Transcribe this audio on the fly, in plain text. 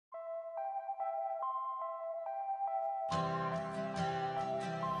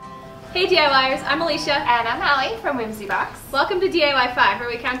Hey DIYers, I'm Alicia. And I'm Allie from Whimsy Box. Welcome to DIY 5, where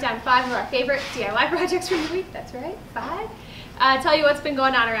we count down 5 of our favorite DIY projects from the week. That's right, 5. Tell you what's been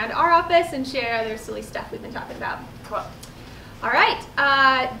going on around our office and share other silly stuff we've been talking about. Cool. Alright,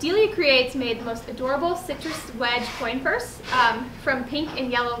 Delia Creates made the most adorable citrus wedge coin purse from pink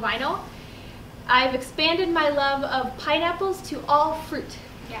and yellow vinyl. I've expanded my love of pineapples to all fruit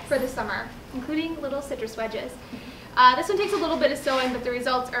for the summer, including little citrus wedges. This one takes a little bit of sewing, but the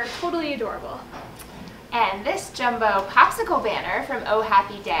results are totally adorable. And this jumbo popsicle banner from Oh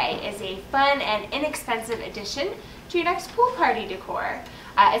Happy Day is a fun and inexpensive addition to your next pool party decor.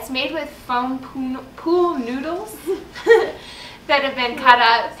 It's made with foam pool noodles that have been cut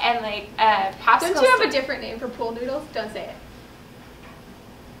up and like popsicle. Don't you have a different name for pool noodles? Don't say it.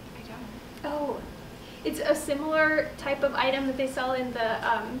 I don't. Oh, it's a similar type of item that they sell in the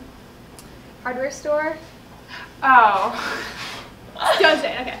hardware store. Oh. Don't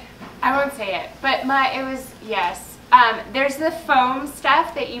say it, okay. I won't say it, but yes. There's the foam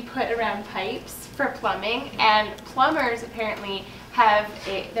stuff that you put around pipes for plumbing, and plumbers apparently have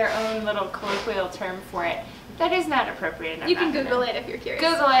their own little colloquial term for it. That is not appropriate. You can Google it if you're curious.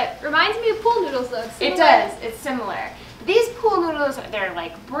 Google it. Reminds me of pool noodles though. It does. It's similar. These pool noodles, they're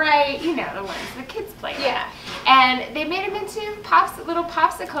like bright, you know, the ones the kids play with. Yeah. And they made them into little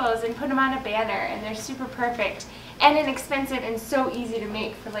popsicles and put them on a banner, and they're super perfect and inexpensive and so easy to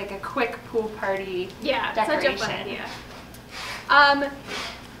make for like a quick pool party decoration. Such a fun idea.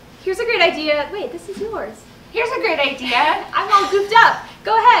 Here's a great idea. Wait, this is yours. Here's a great idea. I'm all goofed up.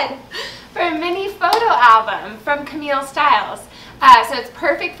 Go ahead. For a mini photo album from Camille Styles. So it's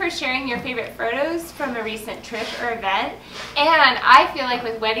perfect for sharing your favorite photos from a recent trip or event. And I feel like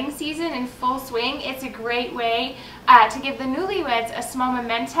with wedding season in full swing, it's a great way to give the newlyweds a small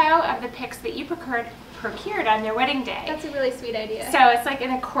memento of the pics that you procured on their wedding day. That's a really sweet idea. So it's like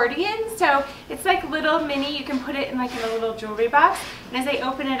an accordion, so it's like little mini, you can put it in like in a little jewelry box, and as they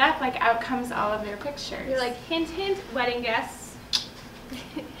open it up, like out comes all of their pictures. You're like, hint, hint, wedding guests.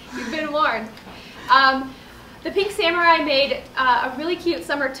 You've been warned. The Pink Samurai made a really cute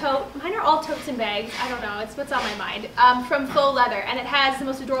summer tote. Mine are all totes and bags. I don't know. It's what's on my mind. From faux leather, and it has the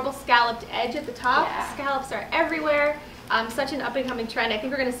most adorable scalloped edge at the top. Yeah. Scallops are everywhere. Such an up-and-coming trend. I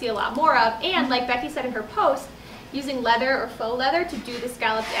think we're going to see a lot more of. And like Becky said in her post, using leather or faux leather to do the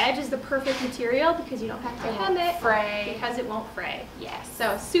scalloped edge is the perfect material because you don't have to hem it. Fray. Because it won't fray. Yes.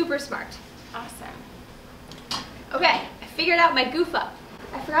 So super smart. Awesome. Okay, I figured out my goof up.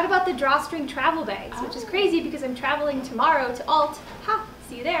 I forgot about the drawstring travel bags, which is crazy because I'm traveling tomorrow to Alt. Ha!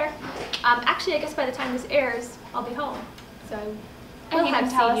 See you there. Actually, I guess by the time this airs, I'll be home. So And you can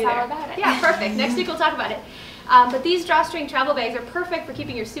tell us all about it. Yeah, perfect. Next week we'll talk about it. But these drawstring travel bags are perfect for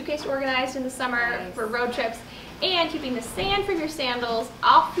keeping your suitcase organized in the summer, for road trips, and keeping the sand from your sandals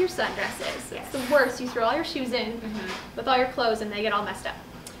off your sundresses. It's the worst. You throw all your shoes in with all your clothes and they get all messed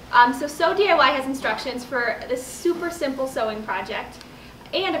up. So Sew DIY has instructions for this super simple sewing project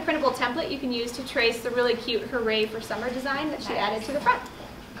and a printable template you can use to trace the really cute Hooray for Summer design that she added to the front.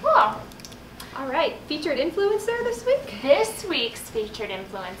 Cool. All right, featured influencer this week? This week's featured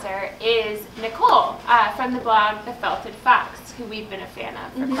influencer is Nicole from the blog The Felted Fox, who we've been a fan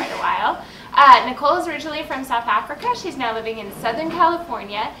of for quite a while. Nicole is originally from South Africa. She's now living in Southern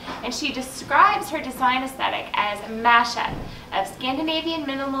California, and she describes her design aesthetic as a mashup of Scandinavian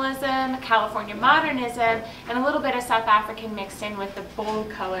minimalism, California modernism, and a little bit of South African mixed in with the bold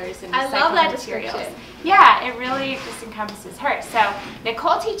colors and recycled materials. Yeah, it really just encompasses her. So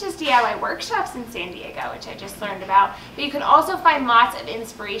Nicole teaches DIY workshops in San Diego, which I just learned about, but you can also find lots of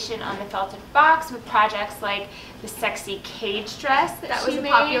inspiration on the Felted Fox with projects like the sexy cage dress that was she a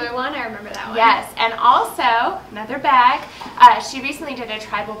made. Popular one. I remember that one. Yes, and also another bag. She recently did a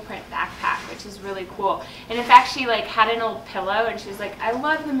tribal print backpack, which is really cool. And in fact, she like had an old pillow, and she was like, "I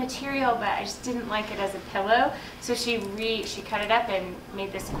love the material, but I just didn't like it as a pillow." So she cut it up and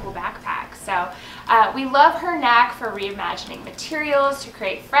made this cool backpack. So we love her knack for reimagining materials to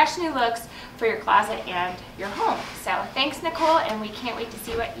create fresh new looks for your closet and your home. So thanks, Nicole, and we can't wait to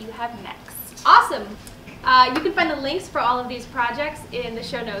see what you have next. Awesome. You can find the links for all of these projects in the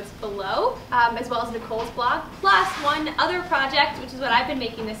show notes below, as well as Nicole's blog, plus one other project, which is what I've been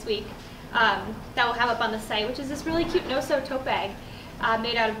making this week, that we'll have up on the site, which is this really cute no-sew tote bag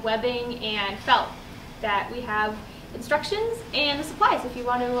made out of webbing and felt that we have instructions and the supplies if you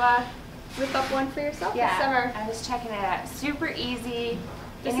want to whip up one for yourself this summer. I was checking it out. Super easy,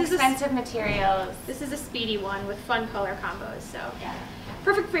 inexpensive materials. This is a speedy one with fun color combos, so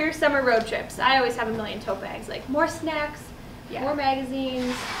perfect for your summer road trips. I always have a million tote bags, like more snacks, more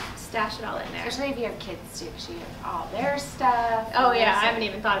magazines, stash it all in there. Especially if you have kids too, because you have all their stuff. Oh yeah, I haven't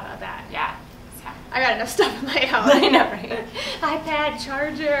even thought about that. Yeah. I got enough stuff in my house. I know, right? iPad,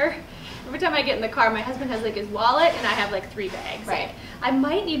 charger. Every time I get in the car, my husband has like his wallet, and I have like 3 bags. Right. Like, I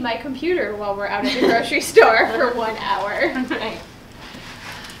might need my computer while we're out at the grocery store for 1 hour. Right.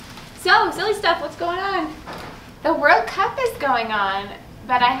 So, silly stuff, what's going on? The World Cup is going on,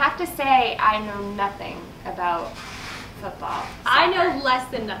 but I have to say I know nothing about football. I soccer. know less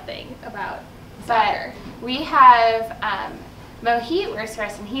than nothing about But soccer. we have Mohit works for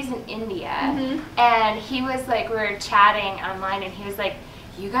us, and he's in India, and he was like, we were chatting online, and he was like,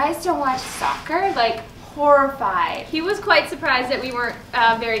 "You guys don't watch soccer?" Like, horrified. He was quite surprised that we weren't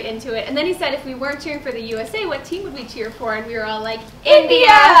very into it. And then he said if we weren't cheering for the USA, what team would we cheer for? And we were all like,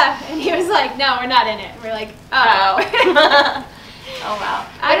 India! And he was like, no, we're not in it. And we're like, oh. Oh well.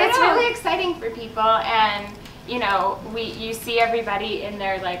 I But don't it's know. really exciting for people, and you know, you see everybody in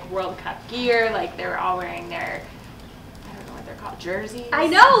their like World Cup gear, like they're all wearing their, I don't know what they're called, jerseys. I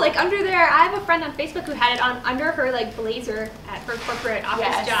know, like under there, I have a friend on Facebook who had it on under her like blazer at her corporate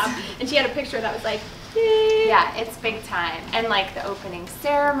office job, and she had a picture that was like, yay. Yeah, it's big time. And like the opening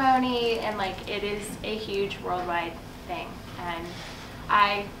ceremony, and like it is a huge worldwide thing. And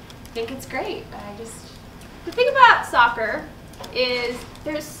I think it's great. The thing about soccer is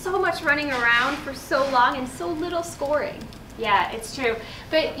there's so much running around for so long and so little scoring. Yeah, it's true.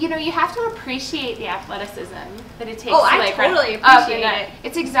 But you know, you have to appreciate the athleticism that it takes Oh, to I like totally run up appreciate and it.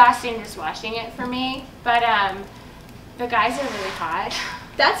 It's exhausting just watching it for me. But the guys are really hot.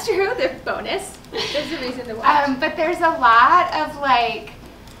 That's true, they're bonus. There's a reason to watch. But there's a lot of like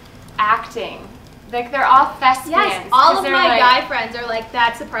acting. Like they're all thespians. Yes, all of they're my like, guy friends are like,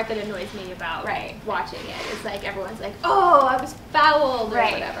 that's the part that annoys me about watching it. It's like everyone's like, oh, I was fouled or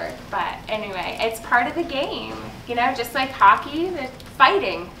whatever. But anyway, it's part of the game. You know, just like hockey, the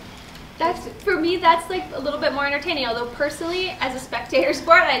fighting. That's, for me, that's like a little bit more entertaining. Although personally, as a spectator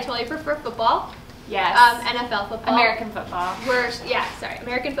sport, I totally prefer football. Yes. NFL football. American football.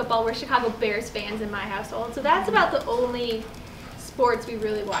 American football. We're Chicago Bears fans in my household. So that's about the only sports we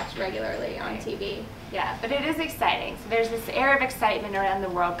really watch regularly on TV. Yeah, but it is exciting. So there's this air of excitement around the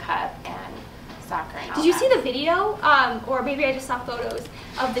World Cup and soccer and all Did you that. see the video, or maybe I just saw photos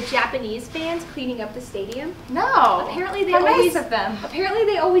of the Japanese fans cleaning up the stadium? No. Apparently they How always nice of them. Apparently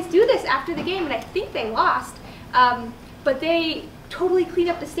they always do this after the game, and I think they lost. But they totally clean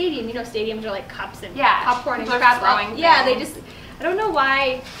up the stadium. You know, stadiums are like cups and popcorn and people are crap. throwing Yeah, they things. just. I don't know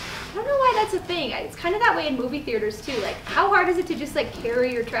why that's a thing. It's kind of that way in movie theaters too. Like, how hard is it to just like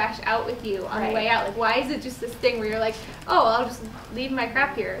carry your trash out with you on the way out? Like, why is it just this thing where you're like, oh, I'll just leave my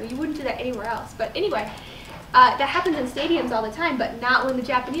crap here? You wouldn't do that anywhere else. But anyway, that happens in stadiums all the time, but not when the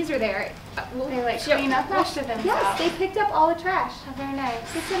Japanese are there. They like clean up after themselves. Yes, they picked up all the trash. Oh, very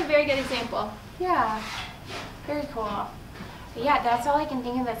nice. This is a very good example. Yeah, very cool. But yeah, that's all I can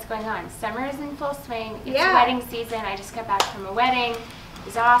think of that's going on. Summer is in full swing. It's wedding season. I just got back from a wedding. It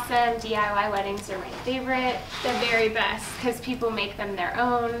was awesome. DIY weddings are my favorite. The very best. Because people make them their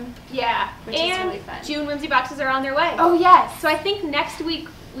own. Yeah. Which is really fun. June Whimsy boxes are on their way. Oh, yes. So I think next week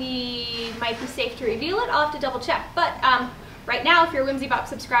we might be safe to reveal it. I'll have to double check. But right now, if you're a Whimsy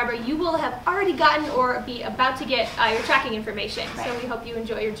Box subscriber, you will have already gotten or be about to get your tracking information. So we hope you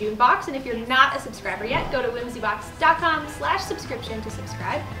enjoy your June box. And if you're not a subscriber yet, go to whimsybox.com/subscription to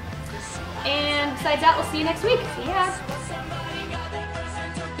subscribe. And besides that, we'll see you next week. See ya.